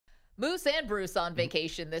Moose and Bruce on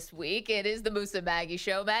vacation this week. It is the Moose and Maggie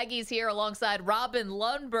show. Maggie's here alongside Robin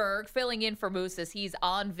Lundberg, filling in for Moose as he's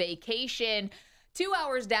on vacation. 2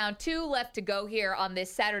 hours down, 2 left to go here on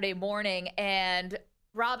this Saturday morning. And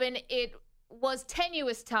Robin, it was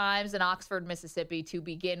tenuous times in Oxford, Mississippi to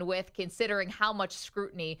begin with, considering how much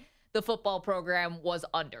scrutiny the football program was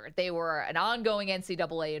under. They were an ongoing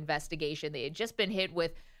NCAA investigation. They had just been hit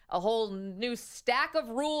with a whole new stack of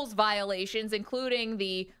rules violations, including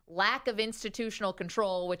the lack of institutional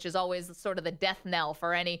control, which is always sort of the death knell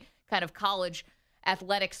for any kind of college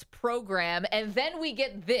athletics program. And then we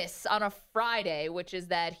get this on a Friday, which is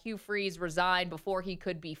that Hugh Freeze resigned before he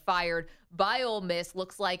could be fired by Ole Miss.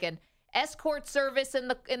 Looks like an escort service in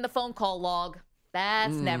the phone call log.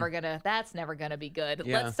 That's never gonna be good.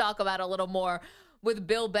 Yeah. Let's talk about a little more with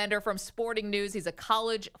Bill Bender from Sporting News. He's a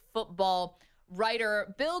college football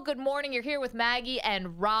writer. Bill, good morning. You're here with Maggie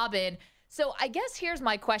and Robin. So I guess here's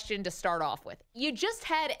my question to start off with. You just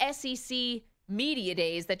had SEC media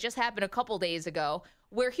days that just happened a couple days ago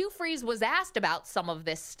where Hugh Freeze was asked about some of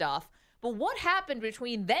this stuff. But what happened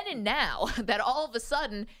between then and now that all of a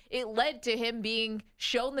sudden it led to him being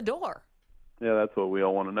shown the door? Yeah, that's what we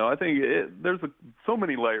all want to know. I think there's so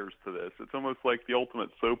many layers to this. It's almost like the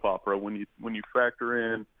ultimate soap opera when you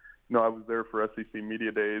factor in. I was there for SEC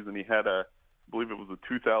media days, and he had I believe it was a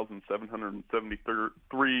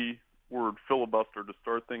 2,773-word filibuster to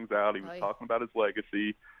start things out. He was talking about his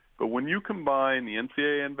legacy. But when you combine the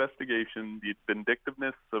NCAA investigation, the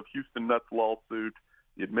vindictiveness of Houston Nutt's lawsuit,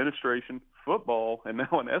 the administration, football, and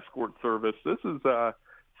now an escort service, this is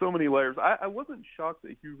so many layers. I wasn't shocked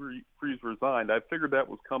that Hugh Freeze resigned. I figured that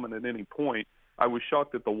was coming at any point. I was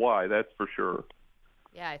shocked at the why, that's for sure.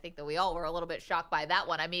 Yeah, I think that we all were a little bit shocked by that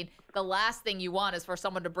one. I mean, the last thing you want is for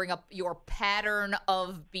someone to bring up your pattern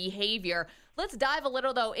of behavior. Let's dive a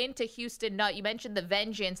little, though, into Houston Nutt. You mentioned the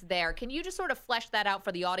vengeance there. Can you just sort of flesh that out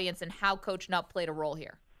for the audience and how Coach Nutt played a role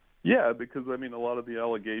here? Yeah, because, a lot of the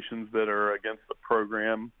allegations that are against the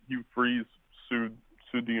program, Hugh Freeze sued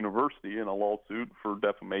the university in a lawsuit for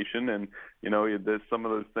defamation, and, some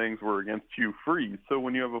of those things were against Hugh Freeze. So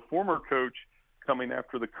when you have a former coach coming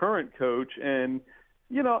after the current coach, and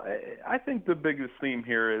I think the biggest theme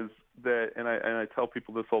here is that, and I tell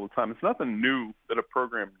people this all the time, it's nothing new that a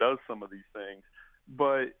program does some of these things,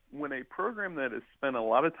 but when a program that has spent a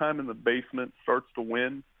lot of time in the basement starts to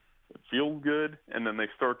win, it feels good, and then they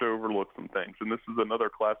start to overlook some things. And this is another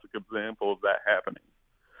classic example of that happening.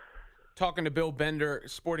 Talking to Bill Bender,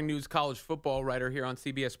 Sporting News college football writer here on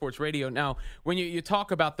CBS Sports Radio. Now, when you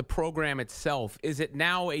talk about the program itself, is it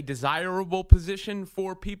now a desirable position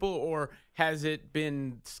for people, or has it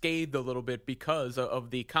been scathed a little bit because of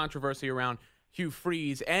the controversy around Hugh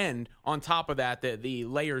Freeze? And on top of that, the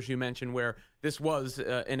layers you mentioned where this was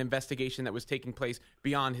an investigation that was taking place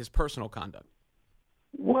beyond his personal conduct.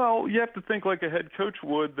 Well, you have to think like a head coach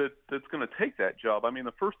would that's going to take that job.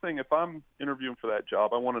 The first thing, if I'm interviewing for that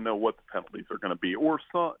job, I want to know what the penalties are going to be, or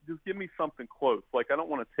just give me something close. Like, I don't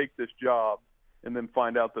want to take this job and then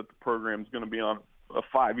find out that the program's going to be on a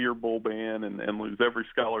 5-year bowl ban and lose every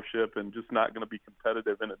scholarship and just not going to be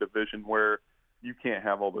competitive in a division where you can't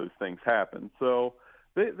have all those things happen. So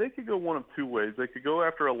they could go one of two ways. They could go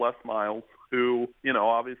after a Les Miles, who,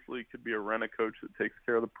 obviously could be a rent-a-coach that takes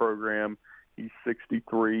care of the program. He's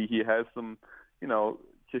 63. He has some,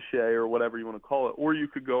 cachet or whatever you want to call it. Or you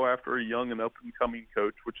could go after a young and up-and-coming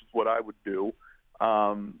coach, which is what I would do.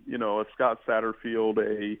 A Scott Satterfield,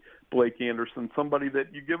 a Blake Anderson, somebody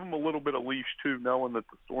that you give them a little bit of leash to, knowing that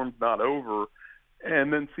the storm's not over,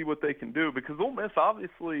 and then see what they can do. Because Ole Miss,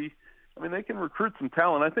 obviously, they can recruit some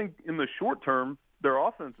talent. I think in the short term, their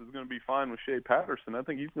offense is going to be fine with Shea Patterson. I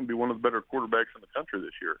think he's going to be one of the better quarterbacks in the country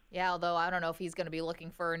this year. Yeah, although I don't know if he's going to be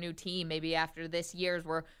looking for a new team maybe after this year's.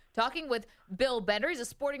 We're talking with Bill Bender. He's a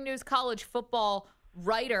Sporting News college football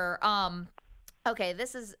writer. Okay,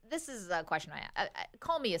 this is a question I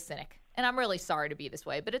call me a cynic, and I'm really sorry to be this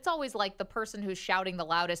way, but it's always like the person who's shouting the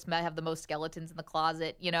loudest may have the most skeletons in the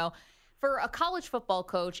closet, For a college football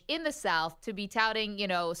coach in the South to be touting,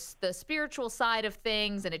 the spiritual side of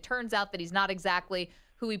things, and it turns out that he's not exactly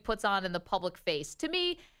who he puts on in the public face. To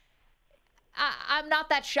me, I'm not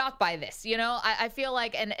that shocked by this. I feel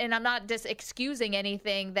like, and I'm not just excusing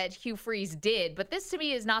anything that Hugh Freeze did, but this to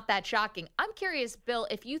me is not that shocking. I'm curious, Bill,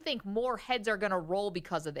 if you think more heads are going to roll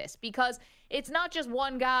because of this, because it's not just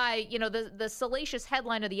one guy. The salacious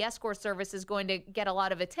headline of the escort service is going to get a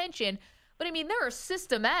lot of attention. But, there are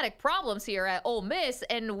systematic problems here at Ole Miss,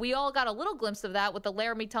 and we all got a little glimpse of that with the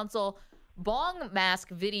Laramie Tunsil bong mask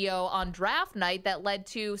video on draft night that led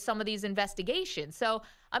to some of these investigations. So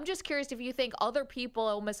I'm just curious if you think other people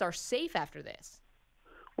at Ole Miss are safe after this.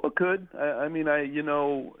 Well, could. I mean,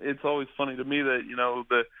 it's always funny to me that,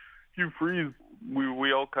 the Hugh Freeze,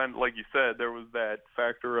 we all kind of, like you said, there was that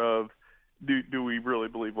factor of, do we really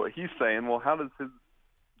believe what he's saying? Well, how does his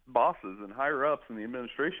bosses and higher ups in the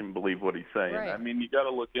administration believe what he's saying? Right. I mean, you got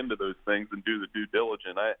to look into those things and do the due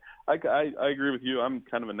diligence. I agree with you. I'm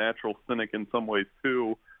kind of a natural cynic in some ways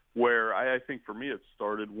too, where I think for me it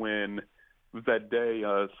started when it was that day,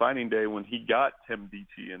 signing day, when he got Tim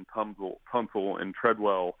Dichie and Tunsil and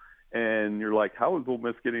Treadwell, and you're like, how is Ole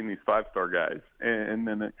Miss getting these 5-star guys? And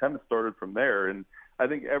then it kind of started from there. And I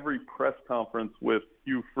think every press conference with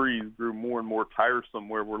Hugh Freeze grew more and more tiresome,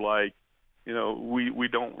 where we're like, we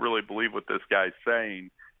don't really believe what this guy's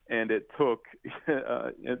saying. And it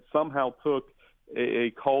somehow took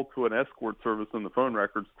a call to an escort service in the phone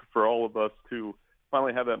records for all of us to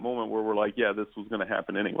finally have that moment where we're like, yeah, this was going to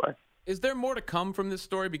happen anyway. Is there more to come from this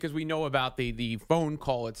story? Because we know about the phone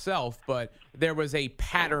call itself, but there was a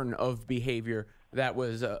pattern of behavior that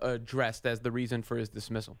was addressed as the reason for his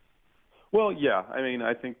dismissal. Well, yeah. I mean,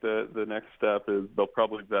 I think the next step is they'll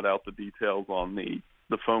probably vet out the details on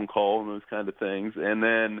the phone call and those kind of things, and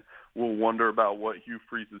then we'll wonder about what Hugh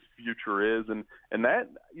Freeze's future is. And that,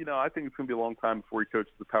 I think it's going to be a long time before he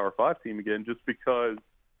coaches the Power 5 team again, just because,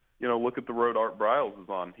 look at the road Art Briles is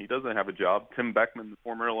on. He doesn't have a job. Tim Beckman, the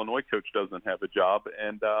former Illinois coach, doesn't have a job.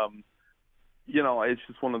 And, it's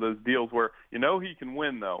just one of those deals where, he can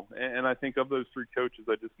win, though. And I think of those three coaches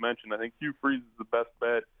I just mentioned, I think Hugh Freeze is the best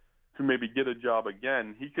bet to maybe get a job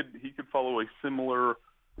again. He could follow a similar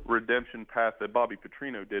redemption path that Bobby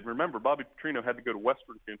Petrino did. Remember, Bobby Petrino had to go to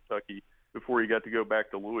Western Kentucky before he got to go back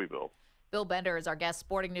to Louisville. Bill Bender is our guest,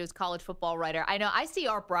 Sporting News college football writer. I know I see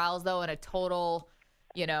Art Briles, though, in a total,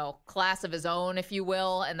 class of his own, if you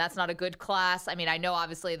will, and that's not a good class. I mean, I know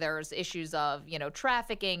obviously there's issues of,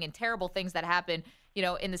 trafficking and terrible things that happen,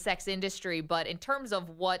 in the sex industry, but in terms of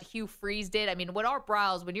what Hugh Freeze did, I mean, what Art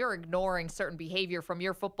Briles, when you're ignoring certain behavior from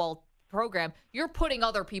your football program, you're putting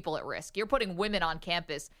other people at risk. You're putting women on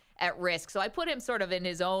campus at risk. So I put him sort of in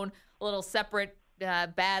his own little separate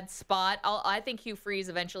bad spot. I think Hugh Freeze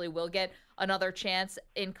eventually will get another chance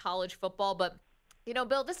in college football. But,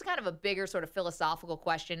 Bill, this is kind of a bigger sort of philosophical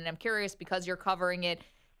question, and I'm curious, because you're covering it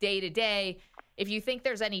day to day, if you think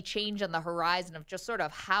there's any change on the horizon of just sort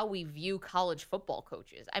of how we view college football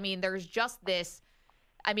coaches. I mean, there's just this,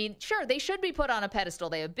 sure, they should be put on a pedestal.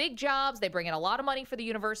 They have big jobs. They bring in a lot of money for the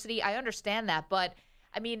university. I understand that. But,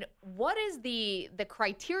 what is the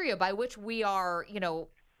criteria by which we are,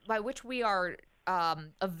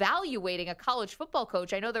 evaluating a college football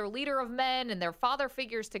coach? I know they're a leader of men and they're father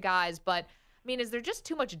figures to guys, but, is there just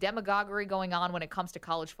too much demagoguery going on when it comes to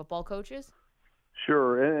college football coaches?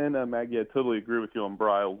 Sure. And Maggie, I totally agree with you on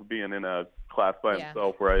Briles being in a class by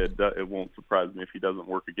himself, where it won't surprise me if he doesn't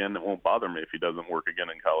work again. It won't bother me if he doesn't work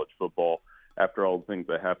again in college football after all the things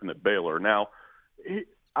that happened at Baylor. Now,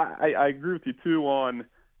 I agree with you, too, on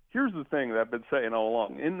here's the thing that I've been saying all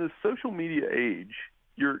along. In the social media age,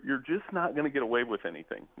 you're just not going to get away with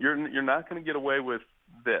anything. You're not going to get away with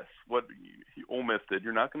this, what Ole Miss did.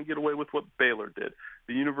 You're not going to get away with what Baylor did.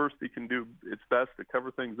 The university can do its best to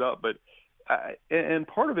cover things up, but and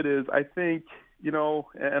part of it is, I think,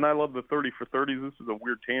 and I love the 30 for 30s. This is a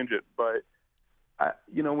weird tangent, but,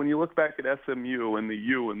 when you look back at SMU and the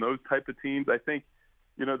U and those type of teams, I think,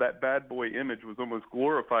 that bad boy image was almost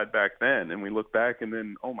glorified back then. And we look back and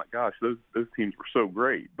then, oh, my gosh, those teams were so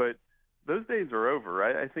great. But those days are over.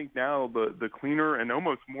 I think now the cleaner and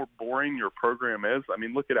almost more boring your program is.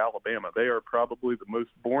 Look at Alabama. They are probably the most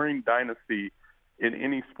boring dynasty in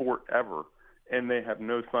any sport ever, and they have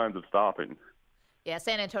no signs of stopping. Yeah,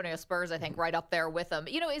 San Antonio Spurs, I think, right up there with them.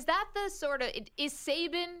 Is that the sort of – is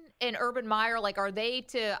Saban and Urban Meyer, are they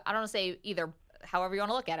to – I don't want to say either – however you want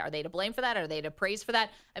to look at it. Are they to blame for that? Are they to praise for that?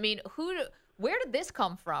 Where did this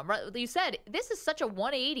come from? You said this is such a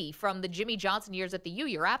 180 from the Jimmy Johnson years at the U.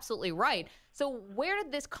 You're absolutely right. So where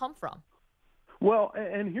did this come from? Well,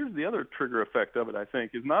 and here's the other trigger effect of it, I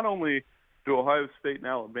think, is not only do Ohio State and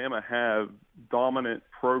Alabama have dominant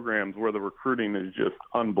programs where the recruiting is just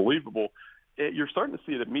unbelievable, you're starting to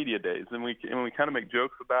see it at media days. And we kind of make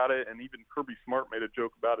jokes about it, and even Kirby Smart made a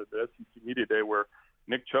joke about it at SEC Media Day where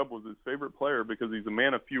Nick Chubb was his favorite player because he's a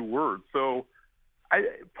man of few words. So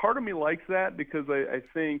part of me likes that because I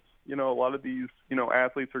think, a lot of these,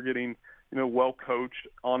 athletes are getting, well coached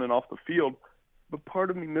on and off the field. But part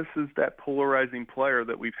of me misses that polarizing player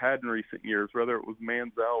that we've had in recent years, whether it was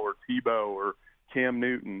Manziel or Tebow or Cam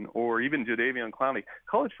Newton or even Jadeveon Clowney.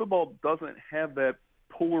 College football doesn't have that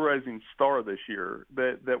polarizing star this year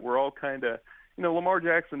that we're all kind of, Lamar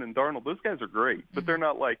Jackson and Darnold, those guys are great, but they're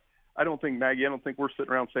not like I don't think we're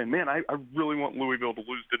sitting around saying, man, I really want Louisville to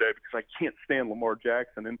lose today because I can't stand Lamar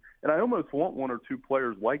Jackson. And I almost want one or two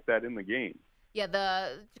players like that in the game. Yeah,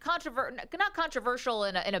 the not controversial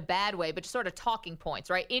in a bad way, but just sort of talking points,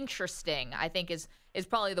 right? Interesting, I think is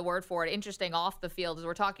probably the word for it. Interesting off the field as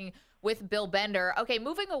we're talking with Bill Bender. Okay,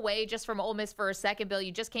 moving away just from Ole Miss for a second, Bill,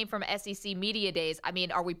 you just came from SEC Media Days. I mean,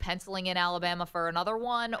 are we penciling in Alabama for another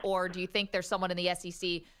one, or do you think there's someone in the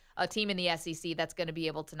SEC, a team in the SEC that's going to be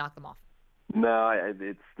able to knock them off? No,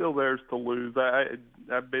 it's still theirs to lose.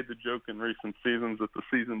 I've made the joke in recent seasons that the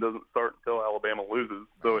season doesn't start until Alabama loses,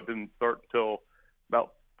 though it didn't start until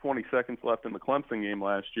about 20 seconds left in the Clemson game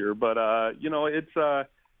last year. But,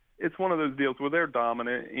 it's one of those deals where they're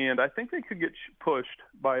dominant, and I think they could get pushed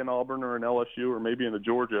by an Auburn or an LSU or maybe in a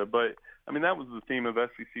Georgia. But, I mean, that was the theme of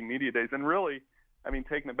SEC Media Days. And really, I mean,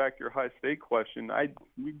 taking it back to your high state question,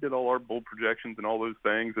 we did all our bold projections and all those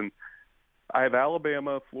things, and I have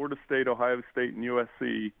Alabama, Florida State, Ohio State, and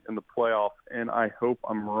USC in the playoff, and I hope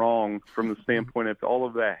I'm wrong from the standpoint if all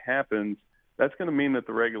of that happens, that's going to mean that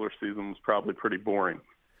the regular season was probably pretty boring.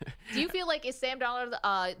 Do you feel like is Sam Darnold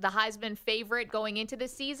the Heisman favorite going into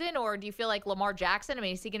this season, or do you feel like Lamar Jackson? I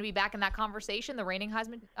mean, is he going to be back in that conversation, the reigning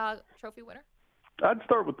Heisman Trophy winner? I'd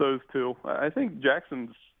start with those two. I think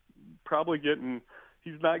Jackson's probably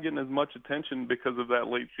he's not getting as much attention because of that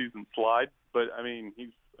late season slide, but, I mean, he's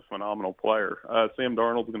a phenomenal player. Sam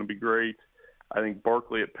Darnold's going to be great. I think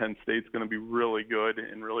Barkley at Penn State's going to be really good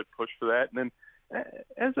and really push for that. And then,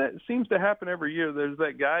 as that seems to happen every year, there's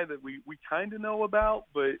that guy that we kind of know about,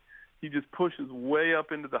 but he just pushes way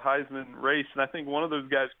up into the Heisman race. And I think one of those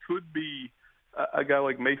guys could be a guy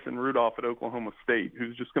like Mason Rudolph at Oklahoma State,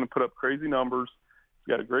 who's just going to put up crazy numbers.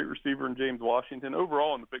 He's got a great receiver in James Washington.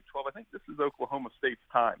 Overall in the Big 12, I think this is Oklahoma State's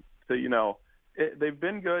time. So, they've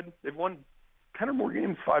been good. They've won kind of more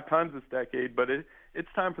games 5 times this decade, but it's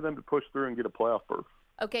time for them to push through and get a playoff berth.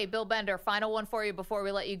 Okay, Bill Bender, final one for you before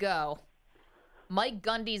we let you go. Mike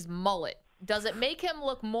Gundy's mullet, does it make him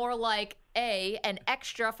look more like A, an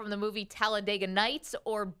extra from the movie Talladega Nights,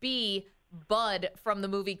 or B, Bud from the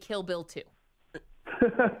movie Kill Bill 2?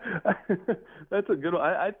 That's a good one.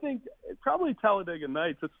 I think probably Talladega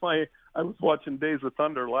Nights. It's funny. I was watching Days of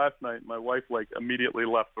Thunder last night. And my wife immediately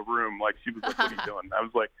left the room. She was like, "What are you doing?" I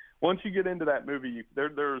was like, "Once you get into that movie,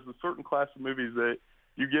 there's a certain class of movies that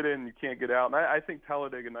you get in and you can't get out." And I think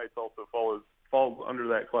Talladega Nights also falls under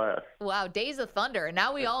that class. Wow, Days of Thunder. And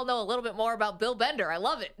now we all know a little bit more about Bill Bender. I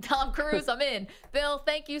love it. Tom Cruise, I'm in. Bill,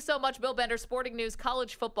 thank you so much. Bill Bender, Sporting News,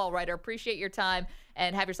 college football writer. Appreciate your time,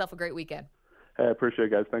 and have yourself a great weekend. I appreciate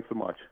it, guys. Thanks so much.